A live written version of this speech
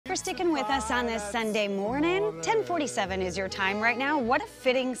for sticking with us on this Sunday morning. 10:47 is your time right now. What a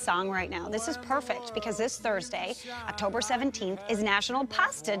fitting song right now. This is perfect because this Thursday, October 17th, is National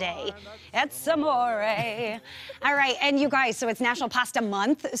Pasta Day. It's amore. All right, and you guys, so it's National Pasta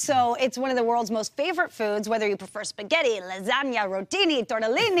Month, so it's one of the world's most favorite foods, whether you prefer spaghetti, lasagna, rotini,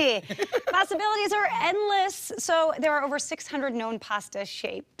 tortellini. Possibilities are endless, so there are over 600 known pasta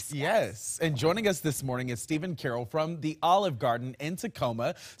shapes. Yes, and joining us this morning is Stephen Carroll from the Olive Garden in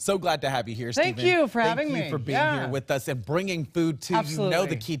Tacoma. So glad to have you here, Stephen. Thank you for having me. Thank you for being here with us and bringing food to you know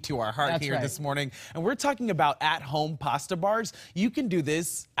the key to our heart here this morning. And we're talking about at-home pasta bars. You can do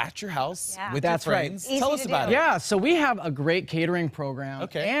this at your house with your friends. Right. Tell us about it. Yeah, so we have a great catering program.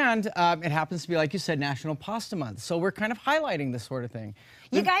 Okay. And it happens to be, like you said, National Pasta Month. So we're kind of highlighting this sort of thing.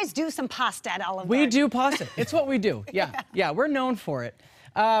 You guys do some pasta at Olive Garden. We do pasta. It's what we do. Yeah, we're known for it.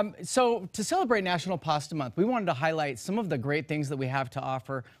 So to celebrate National Pasta Month, we wanted to highlight some of the great things that we have to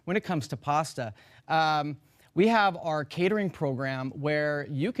offer when it comes to pasta. We have our catering program where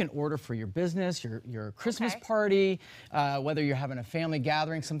you can order for your business, your Christmas party, whether you're having a family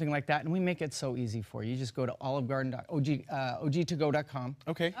gathering, something like that, and we make it so easy for you. You just go to ogtogo.com.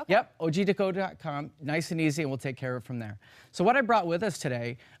 Okay. Yep, ogtogo.com, nice and easy, and we'll take care of it from there. So what I brought with us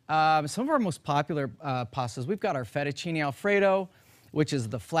today, some of our most popular pastas. We've got our fettuccine Alfredo, which is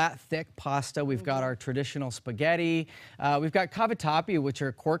the flat, thick pasta. We've got our traditional spaghetti. We've got cavatappi, which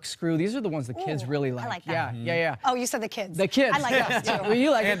are corkscrew. These are the ones the kids really like. I like that. Yeah. Oh, you said the kids. The kids. I like those too. Well,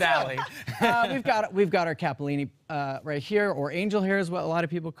 you like and Allie. we've got our capellini right here, or angel hair is what a lot of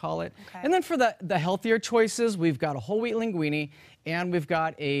people call it. Okay. And then for the healthier choices, we've got a whole wheat linguine, and we've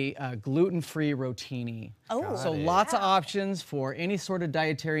got a gluten-free rotini. Oh. So lots of options for any sort of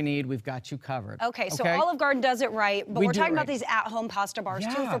dietary need. We've got you covered. Okay, so Olive Garden does it right, but we're talking about these at-home pasta bars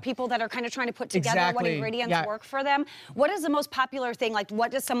too for people that are kind of trying to put together what ingredients work for them. What is the most popular thing? Like,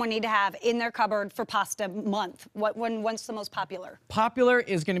 what does someone need to have in their cupboard for pasta month? When's the most popular? Popular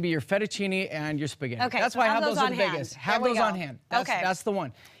is going to be your fettuccine and your spaghetti. Okay, that's so why I have have those those are on the hand. biggest. Have those on hand. That's the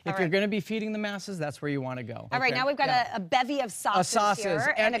one. If you're going to be feeding the masses, that's where you want to go. All right, now we've got a bevy of sauces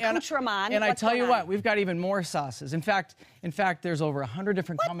here and accoutrement. And I tell you what, we've got even more sauces. In fact, there's over 100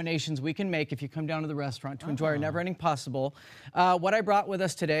 different combinations we can make if you come down to the restaurant to enjoy our never-ending pasta bowl. What I brought with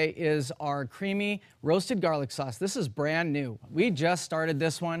us today is our creamy roasted garlic sauce. This is brand new. We just started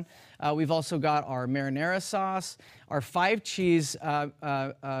this one. We've also got our marinara sauce, our 5-cheese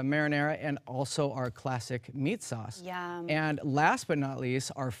marinara, and also our classic meat sauce. Yum. And last but not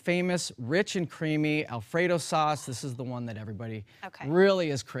least, our famous rich and creamy Alfredo sauce. This is the one that everybody really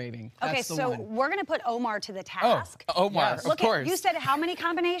is craving. Okay, so we're going to put Omar to the task. Oh, Omar, of course. You said how many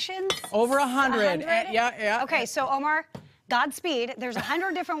combinations? Over 100. Yeah. Okay, so Omar, Godspeed. There's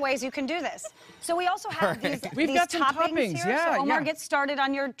 100 different ways you can do this. So we also have these got some toppings here. Yeah, so Omar, get started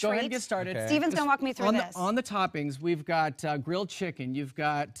on your treats. Go ahead and get started. Okay. Steven's going to walk me through this. On the toppings, we've got grilled chicken. You've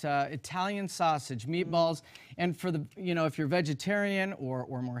got Italian sausage, meatballs. And for the, if you're vegetarian or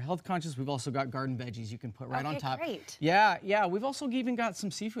more health conscious, we've also got garden veggies you can put right on top. Great. Yeah. We've also even got some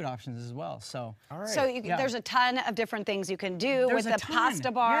seafood options as well. So, all right. So there's a ton of different things you can do with the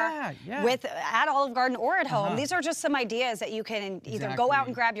pasta bar, with at Olive Garden or at home. These are just some ideas that you can either go out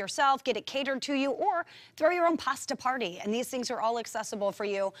and grab yourself, get it catered to you, or throw your own pasta party. And these things are all accessible for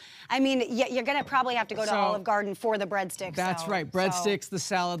you. I mean, you're going to probably have to go to Olive Garden for the breadsticks. That's right. Breadsticks, the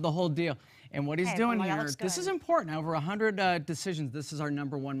salad, the whole deal. And what he's doing here, this is important. Over 100 decisions, this is our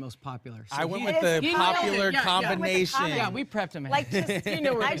 #1 most popular. So I went with the popular combination. Yeah, we prepped him. Like, you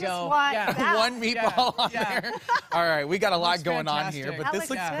know where to go. Want that. One meatball on there. All right, we got a lot going on here, but this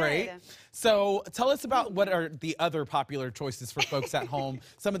looks great. So tell us about what are the other popular choices for folks at home,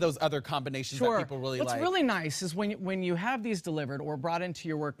 some of those other combinations that people really like. What's really nice is when you have these delivered or brought into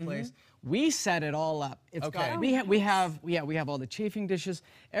your workplace, we set it all up. It's we have all the chafing dishes,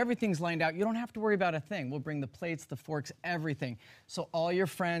 everything's lined out. You don't have to worry about a thing. We'll bring the plates, the forks, everything. So all your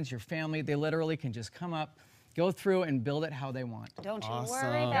friends, your family, they literally can just come up, go through and build it how they want. Don't you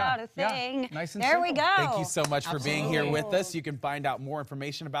worry about a thing. Nice and there simple. we go. Thank you so much for being here with us. You can find out more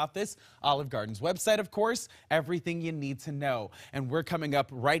information about this, Olive Garden's website, of course, everything you need to know. And we're coming up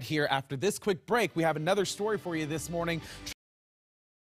right here after this quick break. We have another story for you this morning.